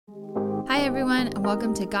Hi, everyone, and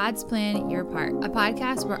welcome to God's Plan, Your Part, a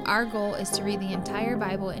podcast where our goal is to read the entire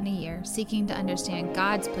Bible in a year, seeking to understand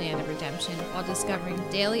God's plan of redemption while discovering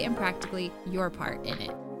daily and practically your part in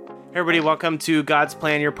it. Hey everybody, welcome to God's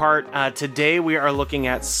Plan, Your Part. Today we are looking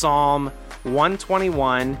at Psalm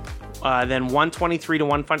 121, then 123 to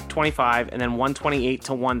 125, and then 128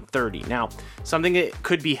 to 130. Now, something that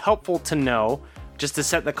could be helpful to know, just to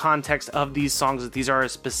set the context of these songs, that these are a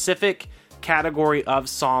specific category of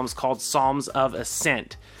psalms called Psalms of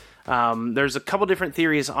Ascent. There's a couple different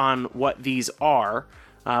theories on what these are,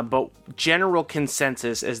 but general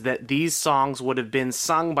consensus is that these songs would have been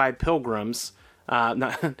sung by pilgrims,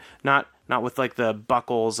 not with like the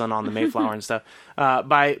buckles and on the Mayflower and stuff,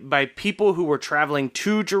 by people who were traveling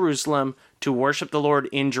to Jerusalem to worship the Lord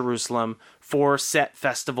in Jerusalem for set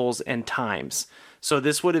festivals and times. So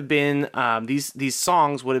this would have been these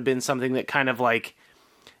songs would have been something that kind of like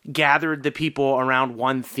gathered the people around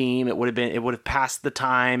one theme. It would have passed the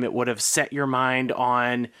time. It would have set your mind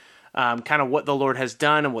on kind of what the Lord has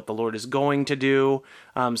done and what the Lord is going to do.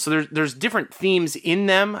 So there's different themes in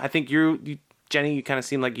them. I think you Jenny, you kind of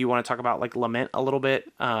seem like you want to talk about like lament a little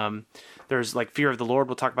bit. There's like fear of the Lord.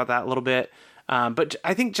 We'll talk about that a little bit. But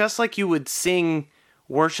I think just like you would sing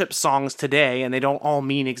worship songs today, and they don't all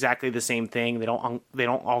mean exactly the same thing. They don't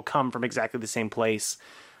all come from exactly the same place.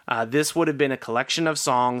 This would have been a collection of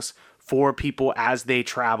songs for people as they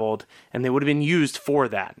traveled, and they would have been used for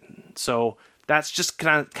that. So that's just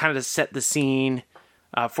kind of to set the scene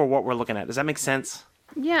for what we're looking at. Does that make sense?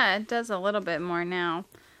 Yeah, it does a little bit more now.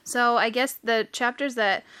 So I guess the chapters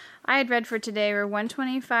that I had read for today were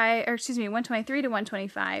 123 to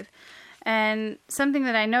 125. And something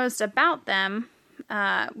that I noticed about them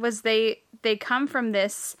was they come from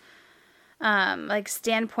this like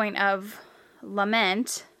standpoint of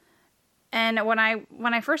lament. And when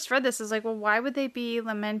I first read this, I was like, well, why would they be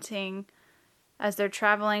lamenting as they're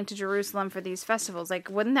traveling to Jerusalem for these festivals? Like,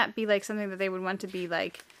 wouldn't that be like something that they would want to be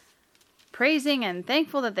like praising and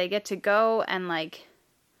thankful that they get to go and like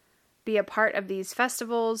be a part of these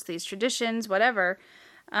festivals, these traditions, whatever.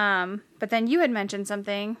 But then you had mentioned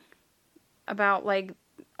something about like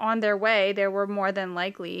on their way, there were more than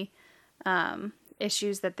likely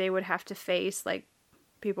issues that they would have to face, like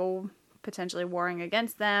people potentially warring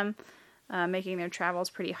against them, making their travels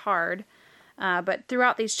pretty hard. But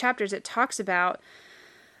throughout these chapters, it talks about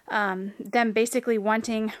them basically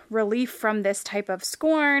wanting relief from this type of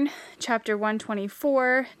scorn. Chapter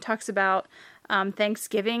 124 talks about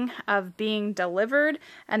thanksgiving of being delivered.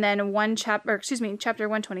 And then chapter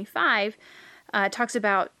 125 talks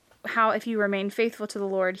about how if you remain faithful to the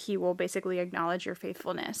Lord, he will basically acknowledge your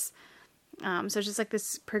faithfulness. So it's just like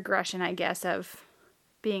this progression, I guess, of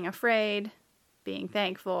being afraid, being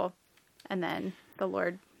thankful, and then the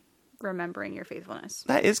Lord remembering your faithfulness.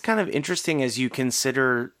 That is kind of interesting as you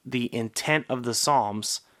consider the intent of the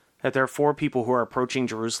Psalms, that there are four people who are approaching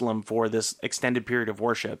Jerusalem for this extended period of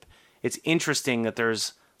worship. It's interesting that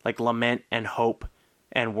there's like lament and hope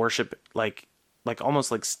and worship, like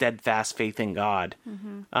almost like steadfast faith in God.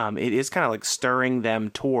 Mm-hmm. It is kind of like stirring them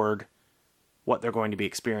toward what they're going to be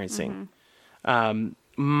experiencing. Mm-hmm.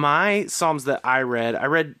 My Psalms that I read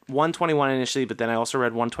 121 initially, but then I also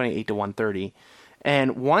read 128 to 130.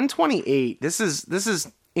 And 128, this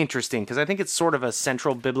is interesting because I think it's sort of a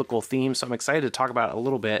central biblical theme, so I'm excited to talk about it a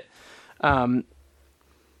little bit. Psalm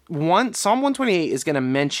 128 is going to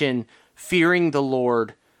mention fearing the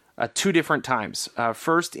Lord two different times.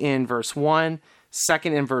 First in verse 1,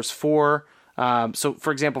 second in verse 4. So,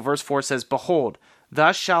 for example, verse 4 says, "Behold,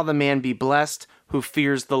 thus shall the man be blessed who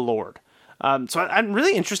fears the Lord." So I'm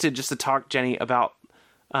really interested just to talk, Jenny, about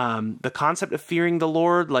the concept of fearing the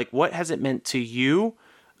Lord. Like, what has it meant to you?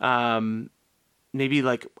 Maybe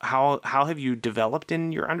like how have you developed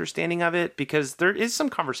in your understanding of it? Because there is some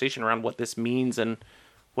conversation around what this means and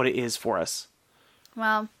what it is for us.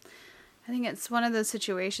 Well, I think it's one of those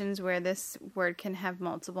situations where this word can have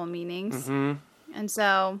multiple meanings. Mm-hmm. And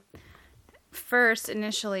so first,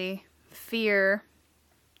 initially, fear,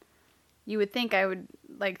 you would think I would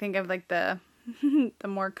like think of like the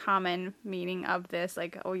more common meaning of this,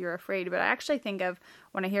 like, oh, you're afraid. But I actually think of,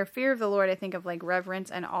 when I hear fear of the Lord, I think of like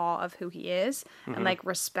reverence and awe of who he is, mm-hmm. and like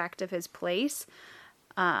respect of his place,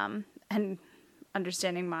 and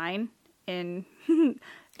understanding mine in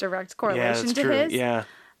direct correlation to his. Yeah.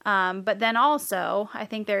 But then also, I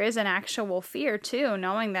think there is an actual fear too,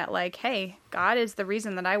 knowing that like, hey, God is the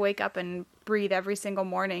reason that I wake up and breathe every single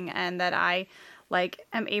morning, and that I like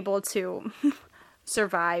am able to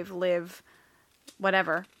survive, live,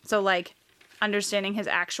 whatever. So like understanding his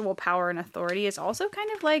actual power and authority is also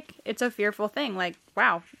kind of like, it's a fearful thing. Like,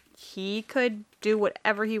 wow, he could do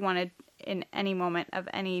whatever he wanted in any moment of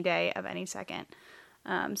any day of any second.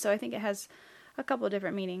 So I think it has a couple of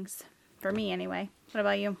different meanings for me anyway. What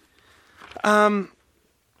about you? I've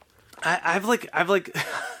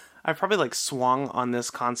probably like swung on this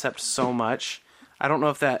concept so much. I don't know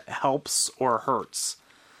if that helps or hurts.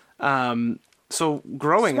 So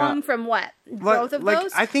growing Swung up from what? Both of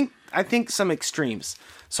those? I think some extremes.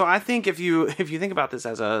 So I think if you think about this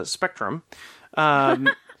as a spectrum,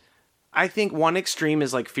 I think one extreme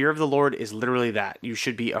is like fear of the Lord is literally that. You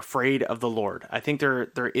should be afraid of the Lord. I think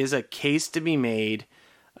there is a case to be made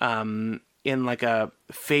in like a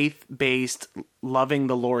faith-based loving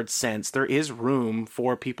the Lord sense. There is room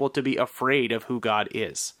for people to be afraid of who God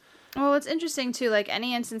is. Well, it's interesting too, like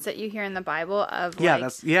any instance that you hear in the Bible of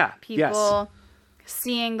people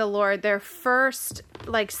seeing the Lord, their first,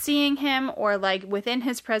 like seeing him or like within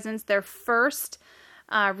his presence, their first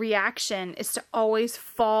reaction is to always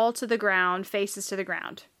fall to the ground, faces to the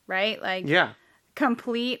ground, right? Like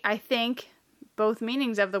complete, I think, both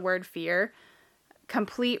meanings of the word fear,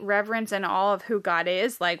 complete reverence and awe of who God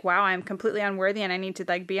is. Like, wow, I'm completely unworthy and I need to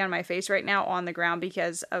like be on my face right now on the ground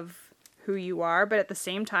because of who you are. But at the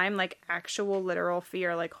same time, like actual literal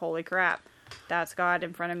fear, like, holy crap, that's God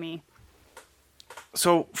in front of me.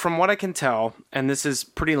 So from what I can tell, and this is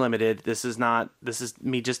pretty limited, this is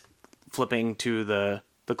me just flipping to the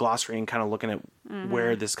glossary and kind of looking at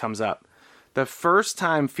where this comes up. The first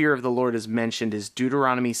time fear of the Lord is mentioned is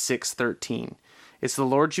Deuteronomy 6:13. It's the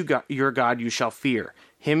Lord your God you shall fear.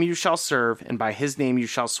 Him you shall serve, and by his name you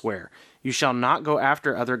shall swear. You shall not go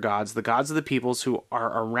after other gods, the gods of the peoples who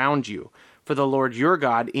are around you. For the Lord your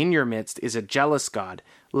God in your midst is a jealous God,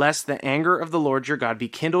 lest the anger of the Lord your God be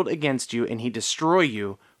kindled against you, and he destroy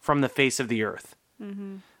you from the face of the earth.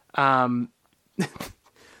 That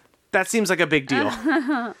seems like a big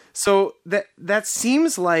deal. So that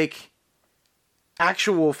seems like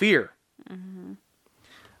actual fear.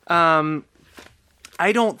 I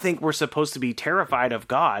don't think we're supposed to be terrified of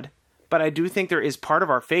God, but I do think there is part of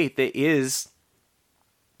our faith that is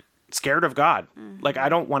scared of God. Like, I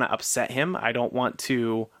don't want to upset him. I don't want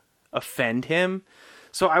to offend him.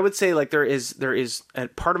 So I would say like there is a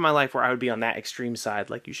part of my life where I would be on that extreme side.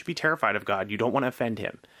 Like, you should be terrified of God. You don't want to offend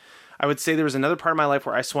him. I would say there was another part of my life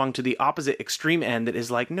where I swung to the opposite extreme end that is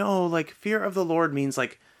like, no, like fear of the Lord means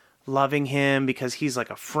like loving him because he's like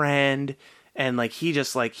a friend. And like he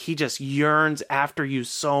just yearns after you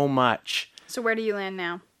so much. So where do you land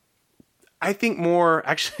now? I think more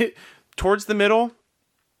actually towards the middle,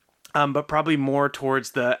 but probably more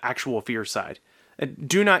towards the actual fear side.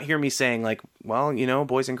 Do not hear me saying like, well, you know,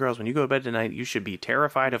 boys and girls, when you go to bed tonight, you should be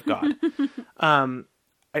terrified of God.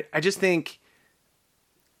 I just think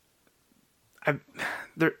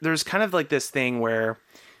there's kind of like this thing where,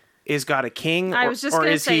 is God a king? I was just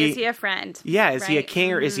going to say, is he a friend? Yeah, is he a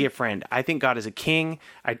king or is he a friend? I think God is a king.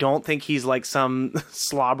 I don't think he's like some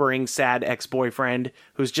slobbering, sad ex-boyfriend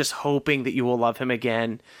who's just hoping that you will love him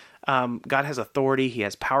again. God has authority. He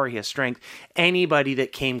has power. He has strength. Anybody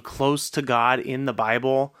that came close to God in the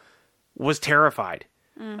Bible was terrified.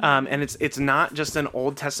 And it's not just an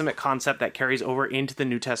Old Testament concept that carries over into the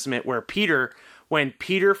New Testament where when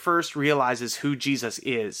Peter first realizes who Jesus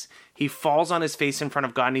is, he falls on his face in front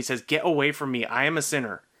of God and he says, "Get away from me. I am a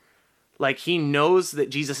sinner." Like, he knows that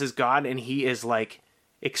Jesus is God and he is like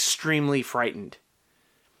extremely frightened.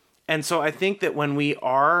 And so I think that when we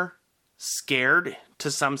are scared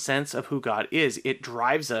to some sense of who God is, it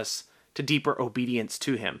drives us to deeper obedience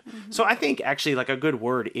to him. So I think actually like a good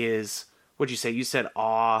word is, what'd you say? You said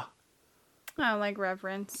awe. Oh, like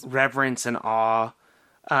reverence. Reverence and awe.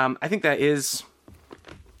 I think that is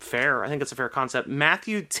fair. I think it's a fair concept.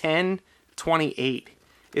 Matthew 10:28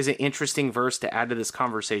 is an interesting verse to add to this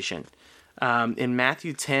conversation. In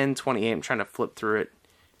Matthew 10:28, I'm trying to flip through it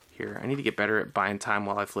here. I need to get better at buying time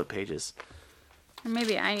while I flip pages. Or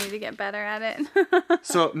maybe I need to get better at it.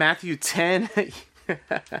 So Matthew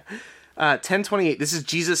 10:28, this is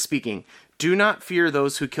Jesus speaking. "Do not fear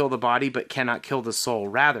those who kill the body but cannot kill the soul.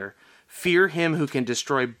 Rather, fear him who can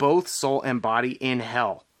destroy both soul and body in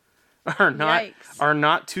hell. Are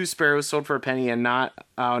not two sparrows sold for a penny, and not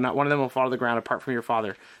one of them will fall to the ground apart from your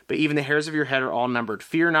Father. But even the hairs of your head are all numbered.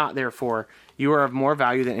 Fear not, therefore, you are of more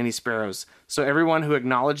value than any sparrows. So everyone who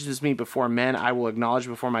acknowledges me before men, I will acknowledge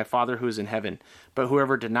before my Father who is in heaven. But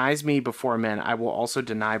whoever denies me before men, I will also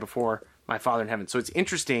deny before my Father in heaven." So it's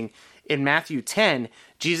interesting. In Matthew 10,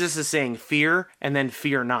 Jesus is saying fear and then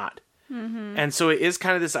fear not. And so it is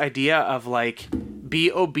kind of this idea of like,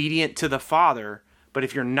 be obedient to the Father, but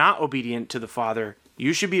if you're not obedient to the Father,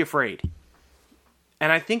 you should be afraid.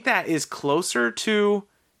 And I think that is closer to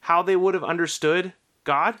how they would have understood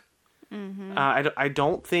God. I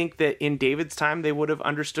don't think that in David's time they would have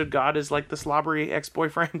understood God as like the slobbery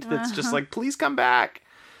ex-boyfriend that's just like, please come back.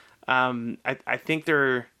 I think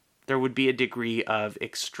there would be a degree of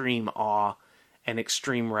extreme awe and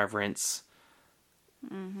extreme reverence.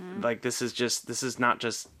 Like this is not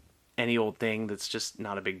just any old thing that's just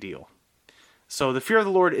not a big deal. So the fear of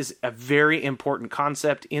the Lord is a very important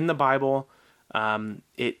concept in the Bible.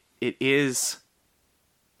 It is,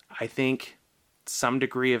 I think, some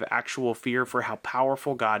degree of actual fear for how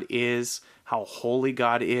powerful God is, how holy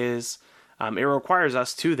God is. It requires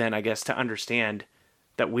us too, then, I guess, to understand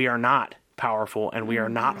that we are not powerful and we are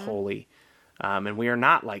not holy, and we are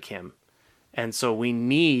not like him. And so we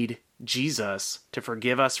need Jesus to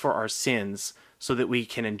forgive us for our sins so that we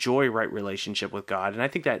can enjoy right relationship with God. And I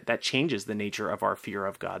think that changes the nature of our fear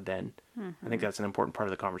of God then. I think that's an important part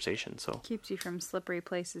of the conversation. So keeps you from slippery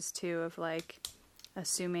places too, of like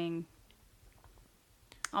assuming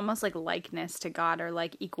almost like likeness to God or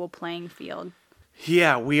like equal playing field.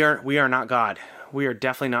 Yeah, we are not God. We are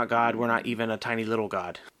definitely not God. We're not even a tiny little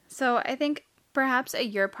God. So I think perhaps a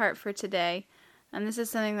your part for today, and this is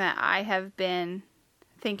something that I have been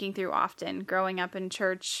thinking through often, growing up in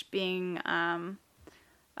church, being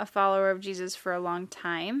a follower of Jesus for a long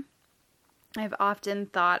time. I've often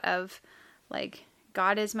thought of like,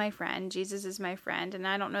 God is my friend, Jesus is my friend, and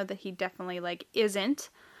I don't know that he definitely like isn't,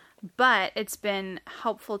 but it's been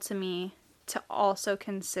helpful to me to also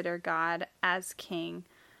consider God as king,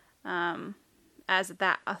 as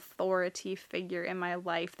that authority figure in my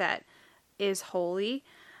life that is holy.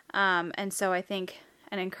 And so I think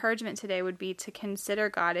an encouragement today would be to consider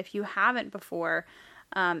God, if you haven't before,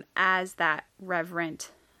 as that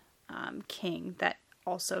reverent king that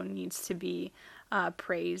also needs to be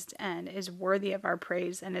praised and is worthy of our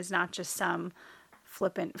praise and is not just some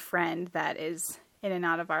flippant friend that is in and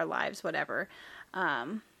out of our lives, whatever,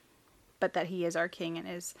 but that he is our king and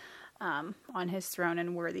is on his throne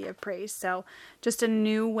and worthy of praise. So just a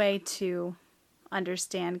new way to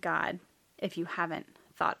understand God if you haven't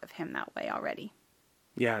thought of him that way already.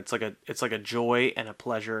 Yeah, it's like a joy and a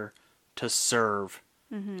pleasure to serve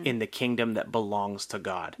in the kingdom that belongs to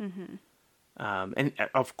God. And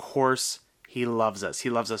of course, he loves us. He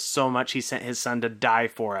loves us so much, he sent his son to die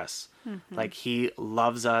for us. Like, he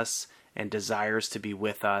loves us and desires to be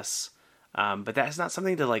with us. But that is not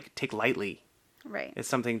something to like take lightly. Right. It's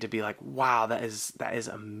something to be like, wow, that is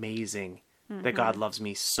amazing that God loves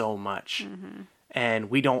me so much. And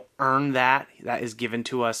we don't earn that. That is given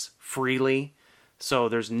to us freely. So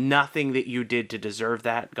there's nothing that you did to deserve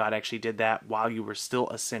that. God actually did that while you were still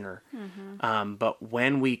a sinner. But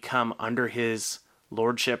when we come under his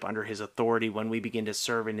lordship, under his authority, when we begin to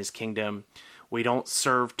serve in his kingdom, we don't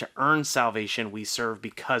serve to earn salvation. We serve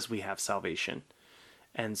because we have salvation.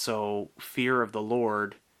 And so fear of the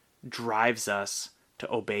Lord drives us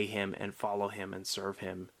to obey him and follow him and serve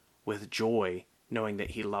him with joy, knowing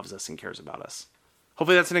that he loves us and cares about us.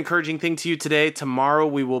 Hopefully that's an encouraging thing to you today. Tomorrow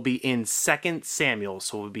we will be in 2 Samuel,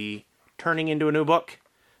 so we'll be turning into a new book,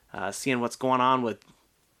 seeing what's going on with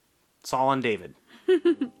Saul and David.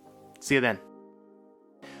 See you then.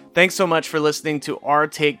 Thanks so much for listening to our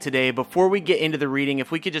take today. Before we get into the reading,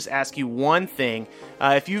 if we could just ask you one thing.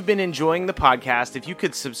 If you've been enjoying the podcast, if you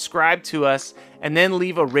could subscribe to us and then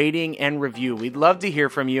leave a rating and review. We'd love to hear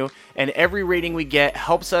from you, and every rating we get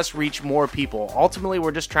helps us reach more people. Ultimately,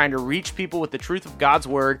 we're just trying to reach people with the truth of God's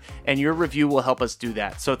word, and your review will help us do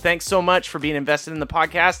that. So thanks so much for being invested in the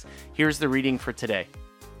podcast. Here's the reading for today.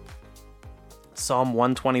 Psalm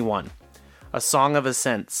 121, a song of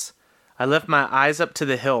ascents. I lift my eyes up to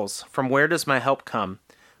the hills. From where does my help come?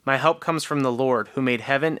 My help comes from the Lord, who made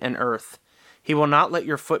heaven and earth. He will not let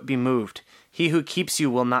your foot be moved. He who keeps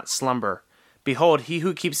you will not slumber. Behold, he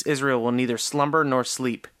who keeps Israel will neither slumber nor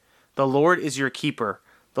sleep. The Lord is your keeper.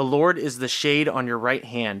 The Lord is the shade on your right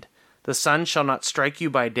hand. The sun shall not strike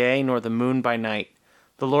you by day, nor the moon by night.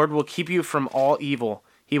 The Lord will keep you from all evil.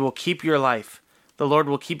 He will keep your life. The Lord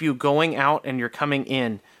will keep you going out and your coming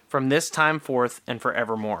in, from this time forth and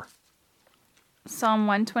forevermore. Psalm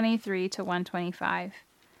 123 to 125.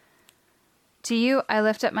 To you I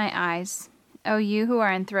lift up my eyes, O you who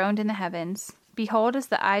are enthroned in the heavens. Behold, as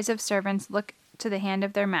the eyes of servants look to the hand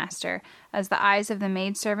of their master, as the eyes of the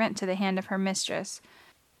maidservant to the hand of her mistress.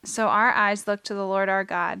 So our eyes look to the Lord our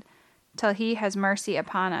God, till he has mercy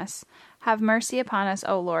upon us. Have mercy upon us,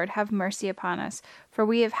 O Lord, have mercy upon us, for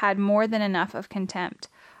we have had more than enough of contempt.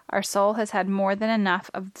 Our soul has had more than enough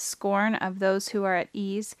of the scorn of those who are at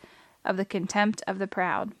ease, of the contempt of the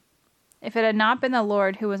proud. If it had not been the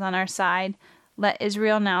Lord who was on our side, let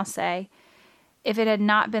Israel now say, if it had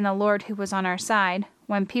not been the Lord who was on our side,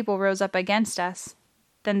 when people rose up against us.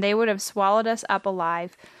 then they would have swallowed us up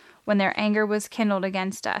alive when their anger was kindled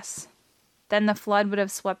against us. Then the flood would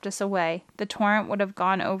have swept us away. The torrent would have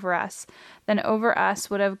gone over us. Then over us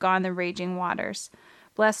would have gone the raging waters.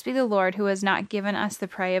 Blessed be the Lord, who has not given us the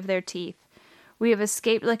prey of their teeth. We have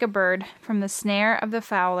escaped like a bird from the snare of the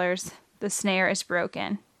fowlers. The snare is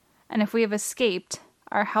broken. And if we have escaped,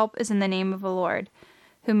 our help is in the name of the Lord,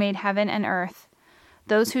 who made heaven and earth.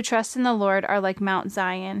 Those who trust in the Lord are like Mount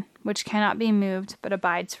Zion, which cannot be moved but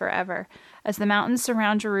abides forever, as the mountains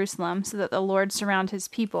surround Jerusalem, so that the Lord surround his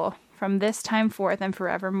people from this time forth and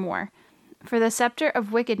forevermore. For the scepter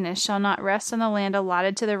of wickedness shall not rest on the land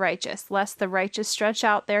allotted to the righteous, lest the righteous stretch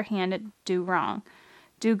out their hand and do wrong.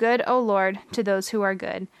 Do good, O Lord, to those who are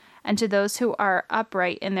good, and to those who are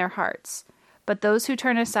upright in their hearts. But those who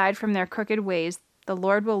turn aside from their crooked ways, the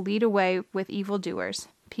Lord will lead away with evildoers.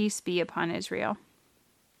 Peace be upon Israel.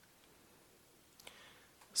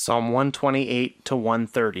 Psalm 128 to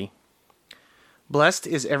 130. Blessed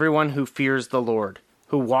is everyone who fears the Lord,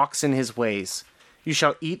 who walks in his ways. You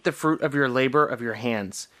shall eat the fruit of your labor of your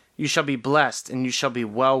hands. You shall be blessed, and you shall be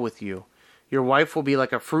well with you. Your wife will be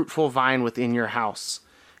like a fruitful vine within your house.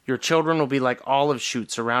 Your children will be like olive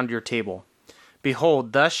shoots around your table.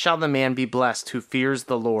 Behold, thus shall the man be blessed who fears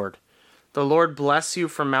the Lord. The Lord bless you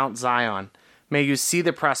from Mount Zion. May you see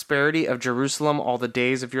the prosperity of Jerusalem all the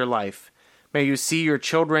days of your life. May you see your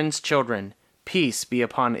children's children. Peace be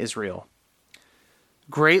upon Israel.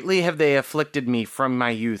 Greatly have they afflicted me from my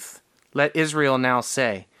youth. Let Israel now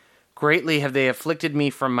say, Greatly have they afflicted me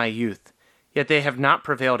from my youth, yet they have not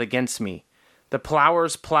prevailed against me. The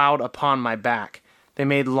plowers plowed upon my back. They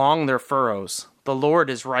made long their furrows. The Lord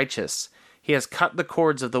is righteous. He has cut the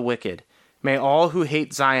cords of the wicked. May all who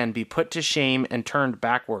hate Zion be put to shame and turned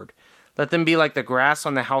backward. Let them be like the grass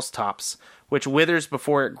on the housetops, which withers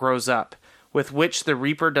before it grows up, with which the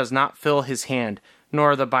reaper does not fill his hand,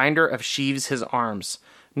 nor the binder of sheaves his arms.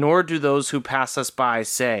 Nor do those who pass us by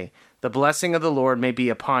say, The blessing of the Lord may be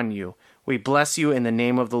upon you. We bless you in the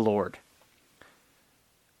name of the Lord.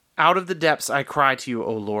 Out of the depths I cry to you,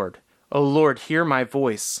 O Lord. O Lord, hear my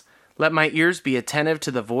voice. Let my ears be attentive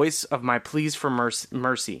to the voice of my pleas for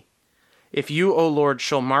mercy. If you, O Lord,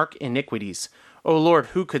 shall mark iniquities, O Lord,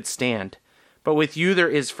 who could stand? But with you there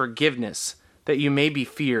is forgiveness, that you may be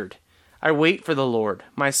feared. I wait for the Lord.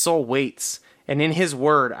 My soul waits, and in his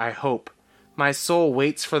word I hope. My soul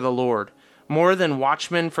waits for the Lord, more than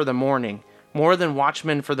watchmen for the morning, more than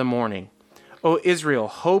watchmen for the morning. O Israel,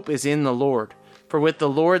 hope is in the Lord. For with the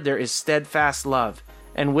Lord there is steadfast love,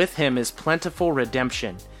 and with him is plentiful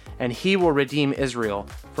redemption, and he will redeem Israel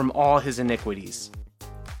from all his iniquities.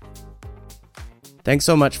 Thanks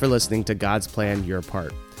so much for listening to God's Plan, Your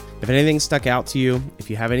Part. If anything stuck out to you,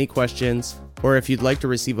 if you have any questions, or if you'd like to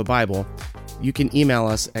receive a Bible, you can email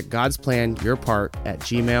us at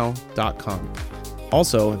godsplanyourpart@gmail.com.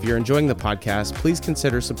 Also, if you're enjoying the podcast, please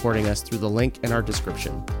consider supporting us through the link in our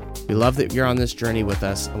description. We love that you're on this journey with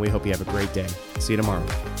us, and we hope you have a great day. See you tomorrow.